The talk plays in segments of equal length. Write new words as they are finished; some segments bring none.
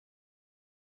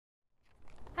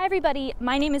Hi everybody,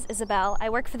 my name is Isabel. I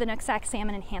work for the Nooksack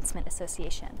Salmon Enhancement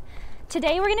Association.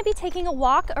 Today we're going to be taking a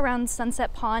walk around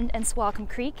Sunset Pond and Squalicum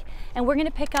Creek, and we're going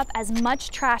to pick up as much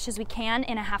trash as we can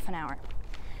in a half an hour.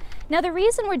 Now the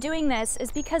reason we're doing this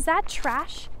is because that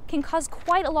trash can cause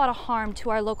quite a lot of harm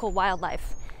to our local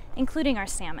wildlife, including our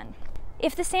salmon.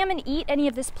 If the salmon eat any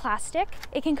of this plastic,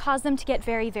 it can cause them to get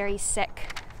very, very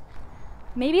sick.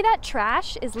 Maybe that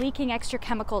trash is leaking extra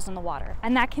chemicals in the water,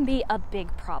 and that can be a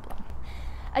big problem.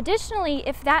 Additionally,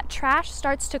 if that trash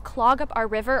starts to clog up our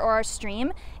river or our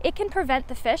stream, it can prevent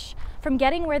the fish from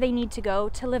getting where they need to go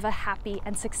to live a happy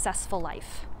and successful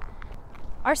life.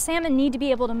 Our salmon need to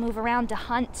be able to move around to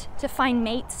hunt, to find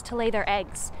mates, to lay their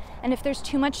eggs. And if there's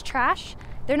too much trash,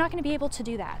 they're not going to be able to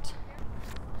do that.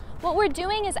 What we're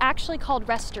doing is actually called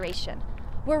restoration.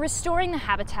 We're restoring the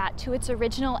habitat to its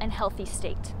original and healthy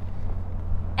state.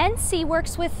 NC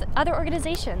works with other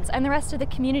organizations and the rest of the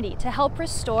community to help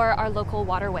restore our local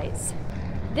waterways.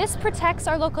 This protects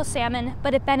our local salmon,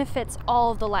 but it benefits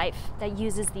all of the life that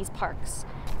uses these parks.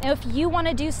 Now, if you want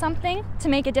to do something to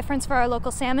make a difference for our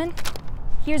local salmon,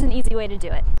 here's an easy way to do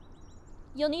it.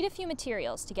 You'll need a few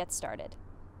materials to get started.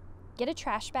 Get a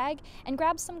trash bag and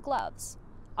grab some gloves.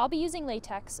 I'll be using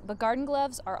latex, but garden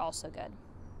gloves are also good.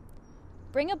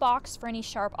 Bring a box for any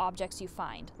sharp objects you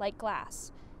find, like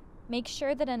glass. Make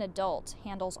sure that an adult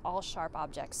handles all sharp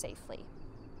objects safely.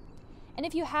 And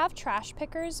if you have trash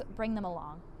pickers, bring them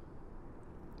along.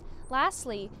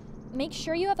 Lastly, make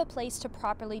sure you have a place to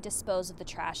properly dispose of the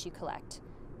trash you collect.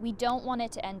 We don't want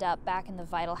it to end up back in the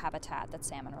vital habitat that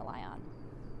salmon rely on.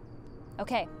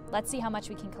 Okay, let's see how much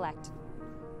we can collect.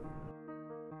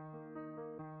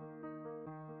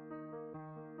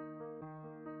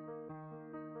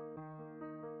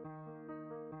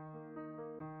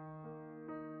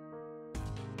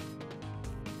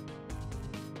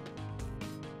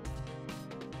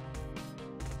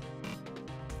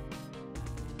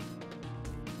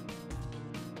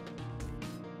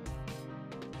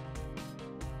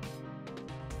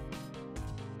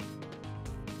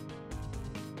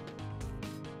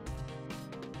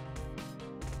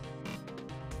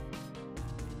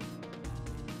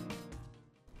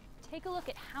 Take a look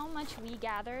at how much we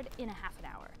gathered in a half an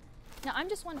hour. Now, I'm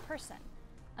just one person.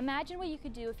 Imagine what you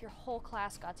could do if your whole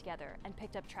class got together and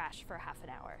picked up trash for a half an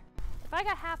hour. If I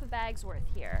got half a bag's worth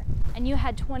here, and you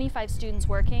had 25 students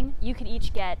working, you could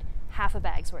each get half a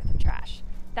bag's worth of trash.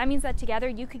 That means that together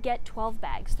you could get 12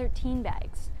 bags, 13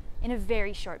 bags, in a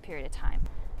very short period of time.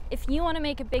 If you want to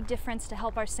make a big difference to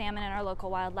help our salmon and our local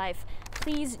wildlife,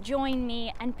 please join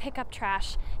me and pick up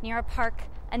trash near a park,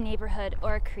 a neighborhood,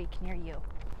 or a creek near you.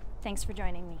 Thanks for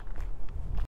joining me.